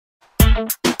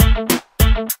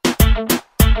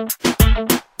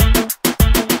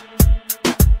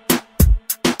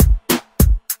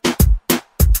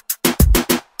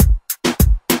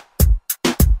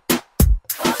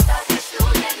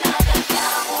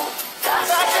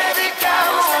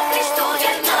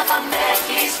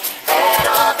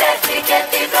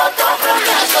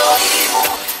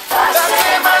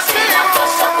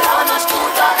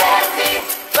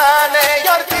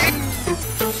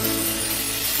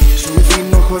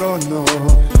χρόνο,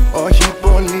 όχι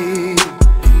πολύ.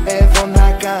 Εδώ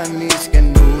να κάνεις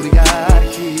καινούρια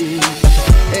αρχή.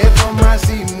 Εδώ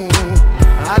μαζί μου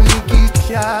ανήκεις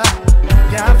πια.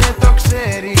 Κι αν δεν το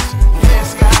ξέρεις, δες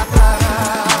καθαρά.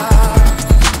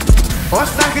 Ως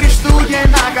τα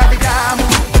Χριστούγεννα καρδιά μου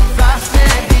θα σε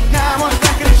Kiamos,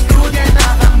 τα Χριστούγεννα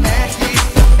θα με έχεις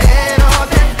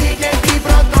ερωτευτεί. Και την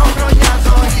πρωτοχρονιά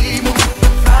ζωή μου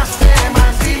θα σε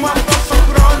μαζί μου. Αυτός ο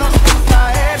χρόνος που θα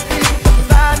έρθει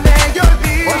θα είναι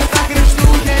γιορτή. Ως τα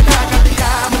Χριστούγεννα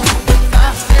καρδιά μου θα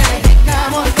σε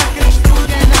Kiamos, τα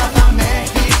Χριστούγεννα θα με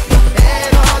έχεις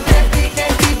ερωτευτεί. Και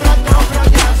την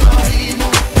πρωτοχρονιά ζωή μου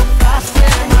θα σε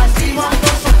μαζί μου.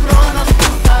 Αυτός ο χρόνος που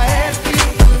θα έρθει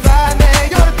θα είναι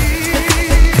γιορτή.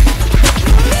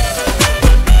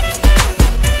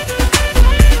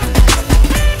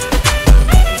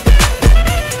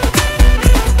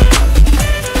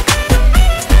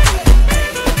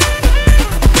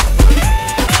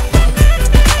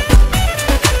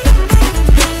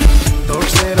 Το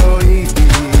ξέρω ήδη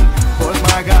πως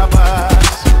μ' αγαπάς.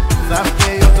 Θα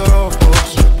φταίει ο τρόπος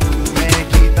που με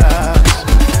κοιτάς.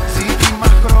 Ζήτημα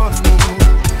χρόνου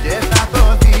και θα το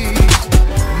δεις.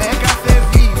 Με κάθε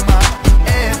βήμα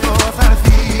εδώ θα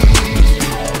έρθεις.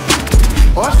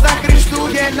 Ως τα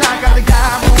Χριστούγεννα καρδιά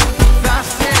μου θα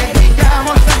σε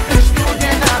Kiamos, τα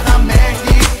Χριστούγεννα θα με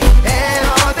έχεις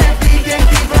ερωτευτεί. Και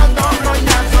την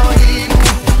πρωτοχρονιά ζωή μου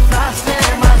θα σε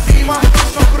μαζί μου.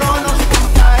 Αυτός ο χρόνος που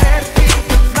θα έρθει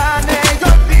θα είναι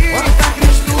γιορτή. Ως τα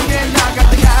Χριστούγεννα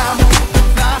καρδιά μου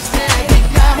θα σε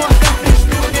Kiamos, τα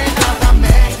Χριστούγεννα θα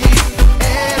με έχεις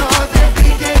ερωτευτεί.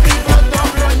 Και την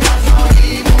πρωτοχρονιά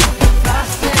ζωή μου θα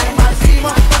σε μαζί μου.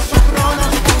 Αυτός ο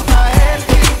χρόνος που θα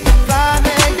έρθει θα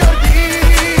είναι γιορτή.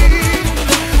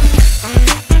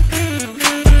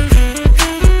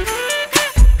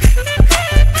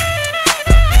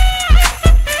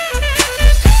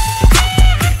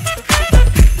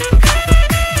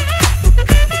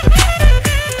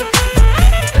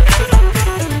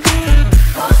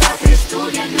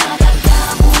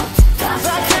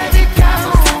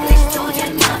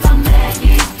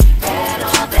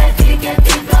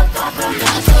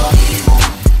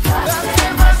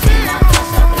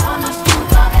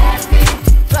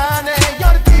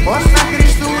 Ως τα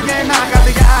Χριστούγεννα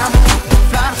καρδιά μου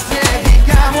θα σε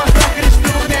Kiamos, τα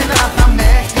Χριστούγεννα θα με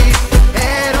έχεις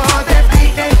ερωτευτεί.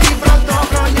 Και την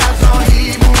πρωτοχρονιά ζωή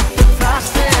μου θα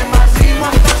σε μαζί μου.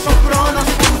 Αυτός ο χρόνος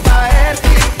που θα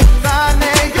έρθει θα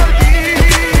είναι γιορτή.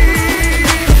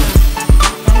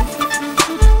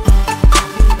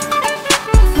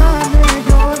 Θα είναι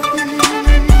γιορτή.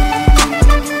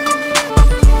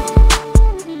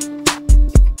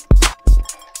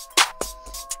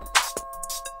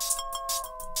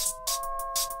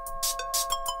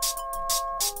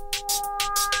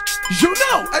 You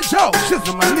know, yo,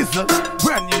 shizzle my nizzle.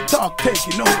 Brand new talk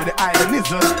taking over the island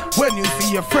nizzle. When you see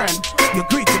your friend, you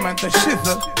greet him and the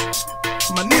shizzle.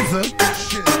 My nizzle,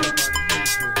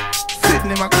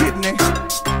 Sydney, my kidney.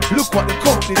 Look what the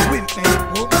coat is with me.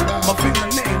 My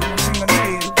fingernail,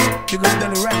 you got the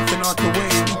rats and out the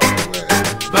way.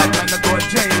 Bad man, I go to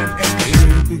jail and empty.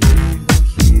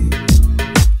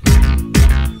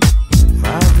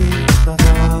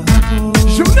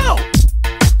 You know.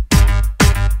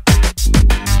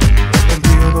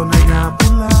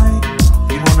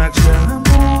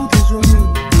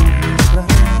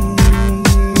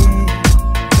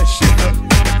 The shizzle.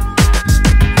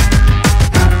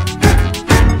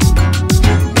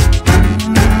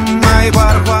 Μα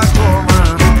υπάρχω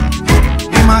ακόμα,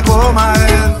 είμαι ακόμα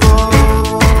εδώ.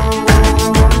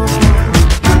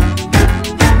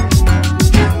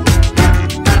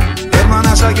 Παίρνω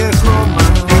ανάσα και χρώμα,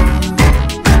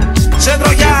 σε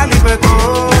τρογιάλι πετώ.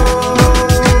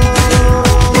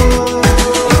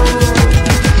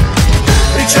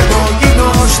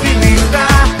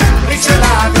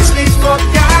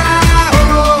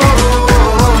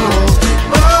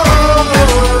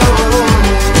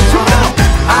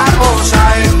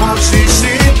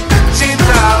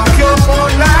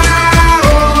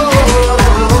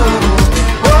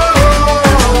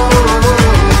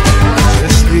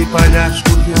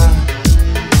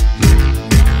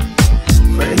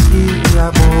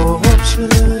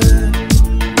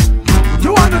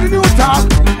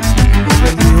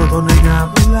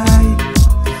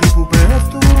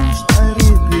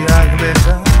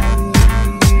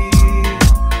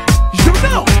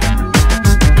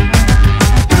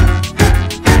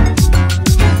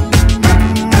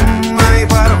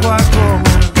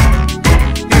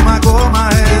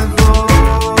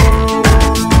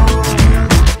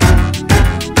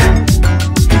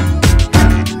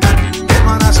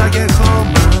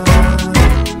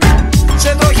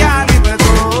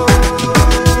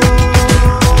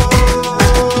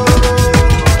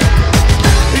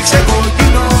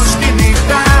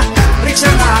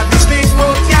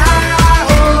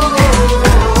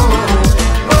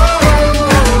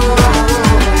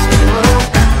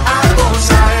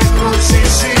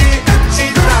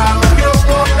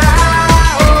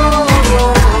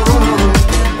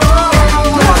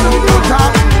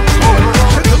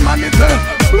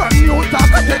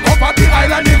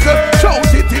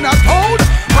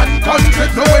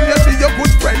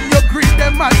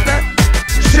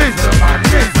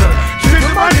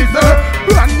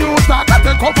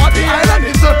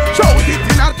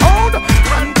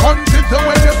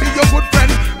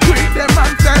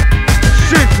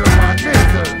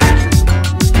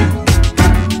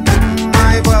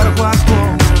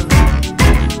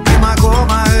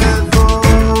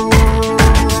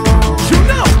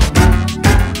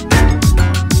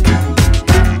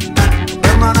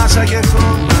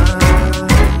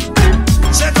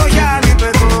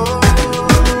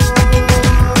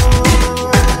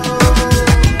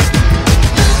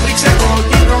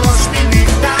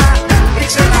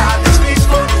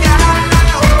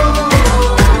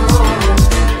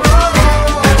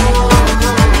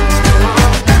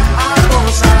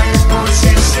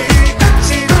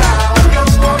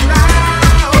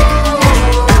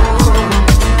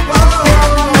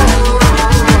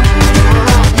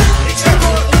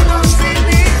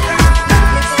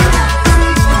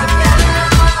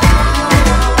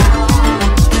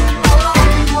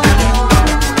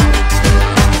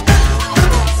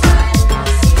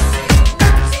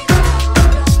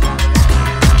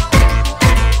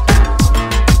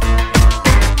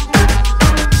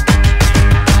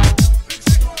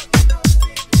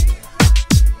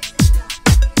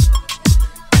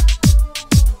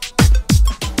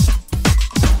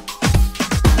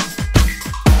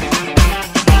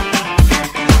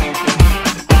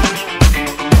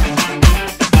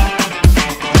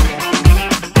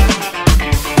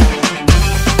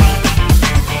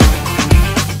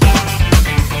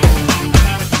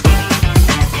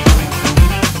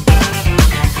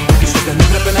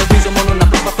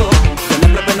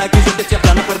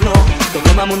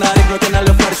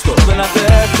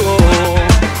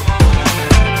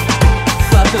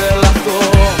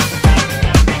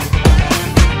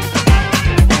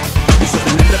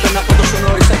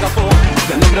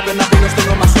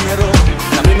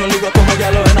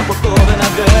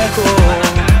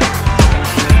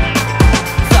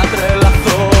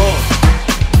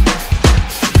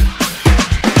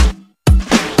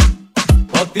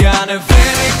 Ό,τι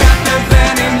ανεβαίνει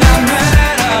κατεβαίνει μια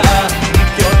μέρα,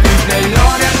 κι ό,τι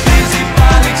τελειώνει αρχίζει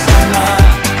πάλι ξανά.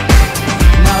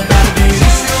 Μα όταν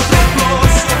γυρίσει ο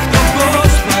τρόπος, ο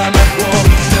φτωχός θα με πω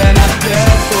δεν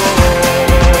αντέχω,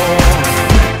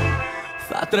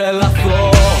 θα τρελαθώ.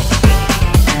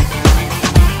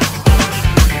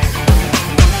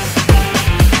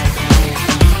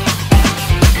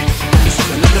 Ίσως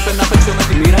δεν έπρεπε να παίξω με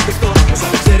τη μοίρα και αυτό, όσα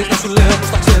δεν ξέρεις να σου λέω πως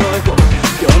τα ξέρω εγώ.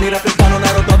 Και όνειρα πριν κάνω να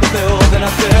ρωτώ τον Θεό δεν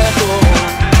αντέχω,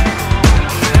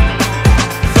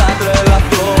 θα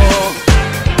τρελαθώ.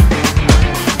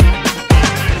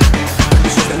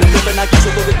 Ίσως δεν έπρεπε να κλείσω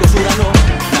το δικό σου ουρανό,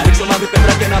 να ρίξω μαύρη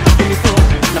πέτρα και να το κοιμηθώ,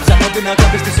 να ψάχνω την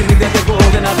αγάπη στη συνήθεια και εγώ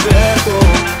δεν αντέχω.